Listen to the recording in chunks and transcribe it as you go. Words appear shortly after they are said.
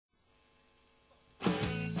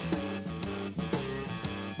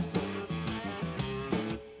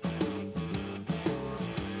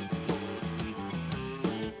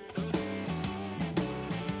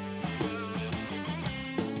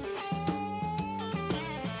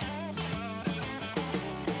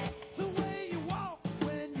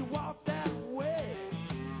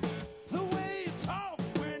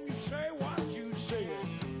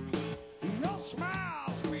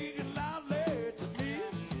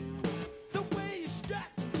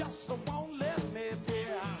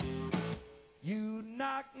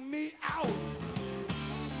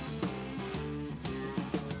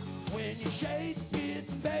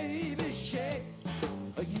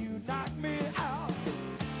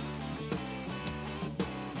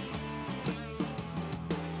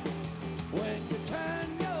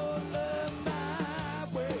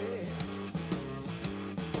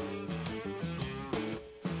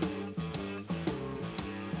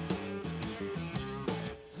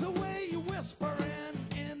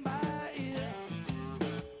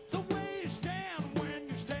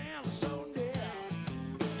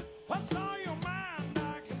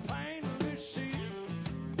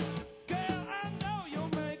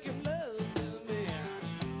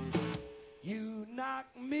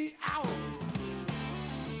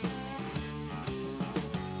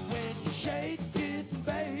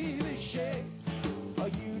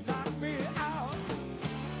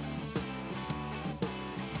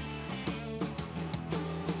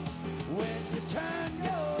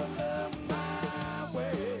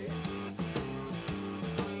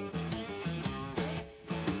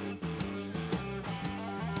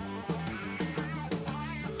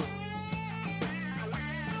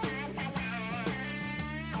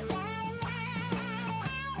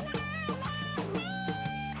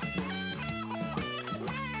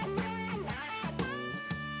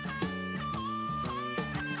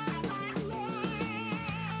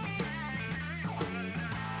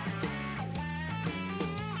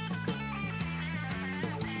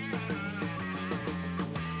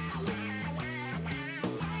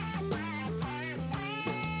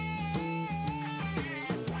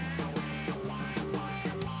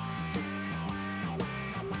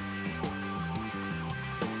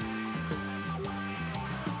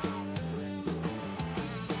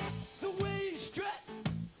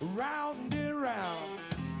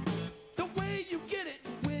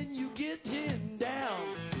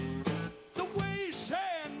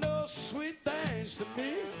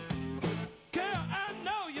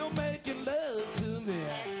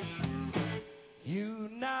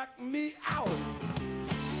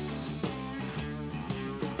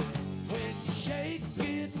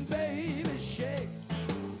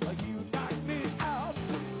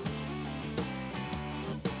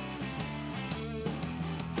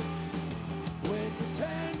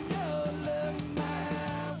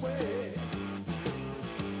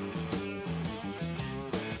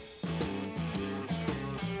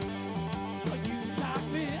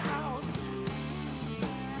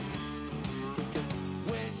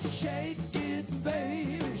shake it,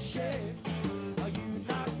 baby, shake. You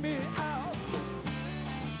knock me out.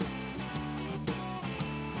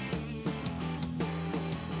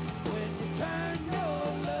 When you turn your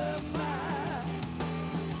love mine,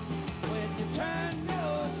 when you turn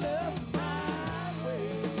your love my way.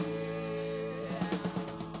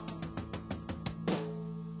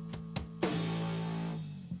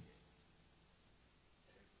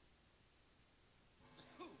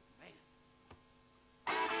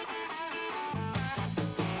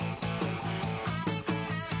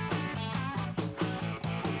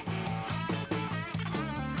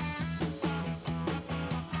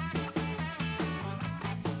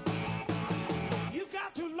 You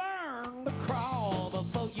got to learn to crawl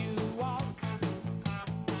before you walk,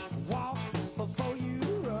 walk before you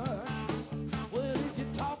run. Well, if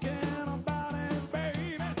you're talking about it,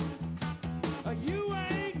 baby, you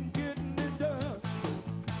ain't getting it done.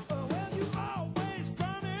 Well, you always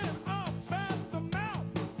running off at the mouth,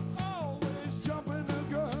 always jumping the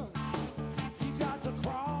gun. You got to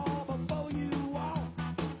crawl before you walk,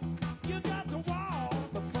 you got to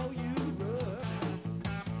walk before you run.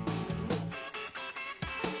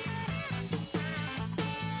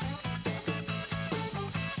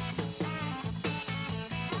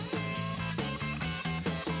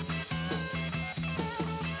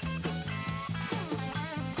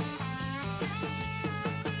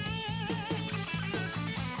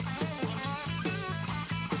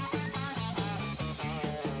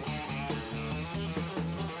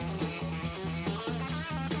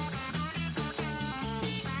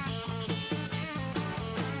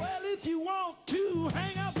 Well, if you want to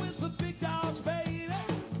hang out with the big dogs, baby,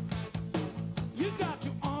 you got to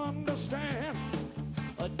understand.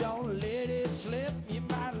 Don't let it slip, you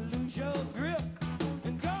might lose your grip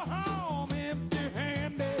and go home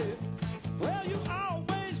empty-handed. Well, you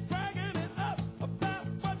always bragging it up about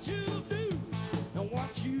what you do and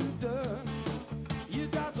what you've done. You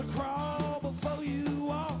got to crawl before you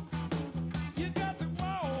walk, you got to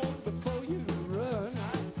walk before you run.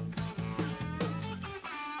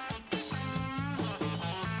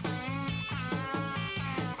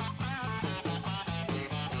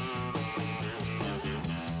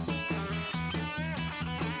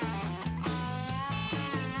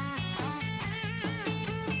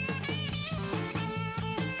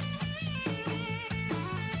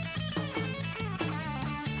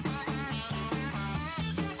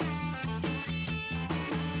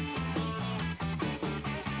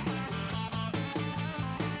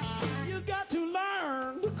 You got to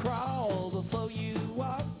learn to crawl before you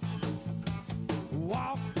walk,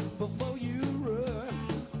 walk before you run.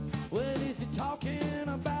 Well, if you're talking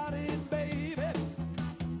about it, baby,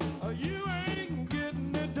 you ain't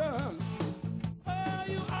getting it done. Well,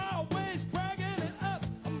 you always bragging it up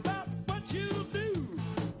about what you do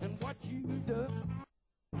and what you've done.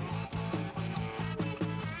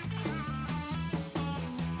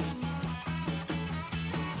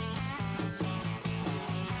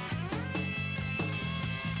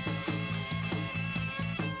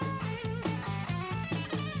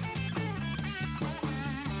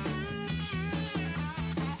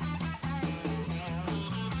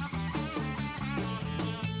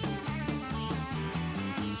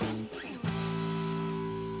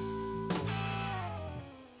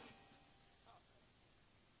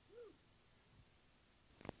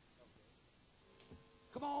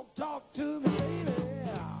 Come on, talk to me, baby,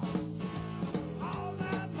 all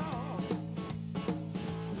night long.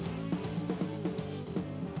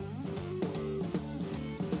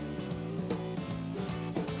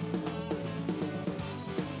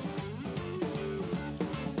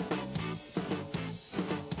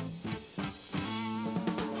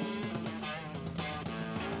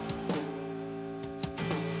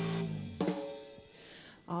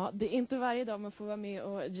 Ja, det är inte varje dag man får vara med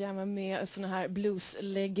och jamma med såna här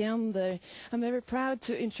blueslegender. I'm very proud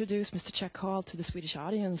to introduce Mr. Chuck Hall to the Swedish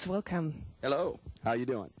audience. Welcome. Hello. How you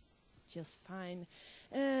doing? Just fine.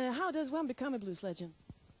 How does one become a blues legend?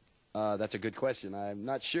 That's a good question. I'm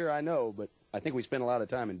not sure I know, but I think we spend a lot of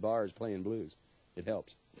time in bars playing blues. It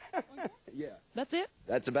helps. Yeah. That's it?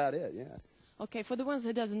 That's about it, yeah. Okay, for the ones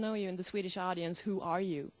that doesn't know you in the Swedish audience, who are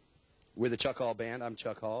you? We're the Chuck Hall Band. I'm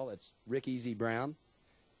Chuck Hall. It's Rick Ezee Brown,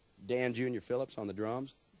 Jr Phillips on the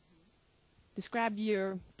drums. Describe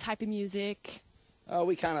your type of music.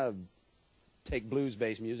 We kind of take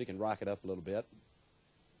blues-based music and rock it up a little bit.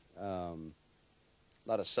 A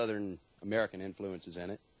lot of Southern American influences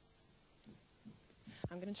in it.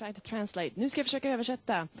 I'm gonna try to translate. Nu ska jag försöka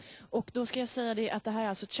översätta. Och då ska jag säga det att det här är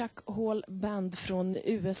alltså Chuck Hall Band från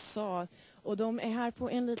USA. Och de är här på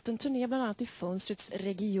en liten turné bland annat i Fönstrets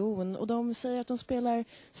region. Och de säger att de spelar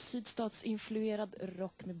sydstatsinfluerad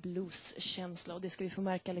rock med blueskänsla. Och det ska vi få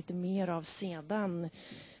märka lite mer av sedan.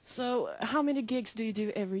 So, how many gigs do you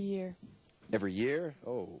do every year? Every year?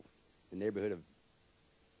 Oh, the neighborhood of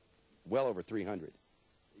well over 300.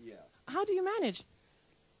 Yeah. How do you manage?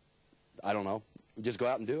 I don't know. We just go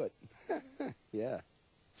out and do it. Yeah.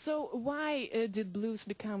 So why did blues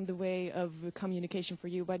become the way of communication for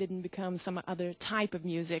you? Why didn't it become some other type of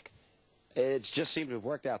music? It just seemed to have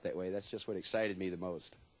worked out that way. That's just what excited me the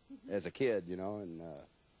most as a kid, you know, and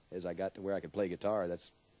as I got to where I could play guitar,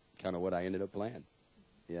 that's kind of what I ended up playing.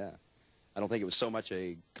 Yeah. I don't think it was so much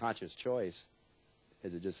a conscious choice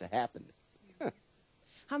as it just happened.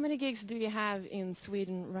 How many gigs do you have in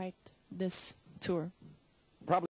Sweden right this tour?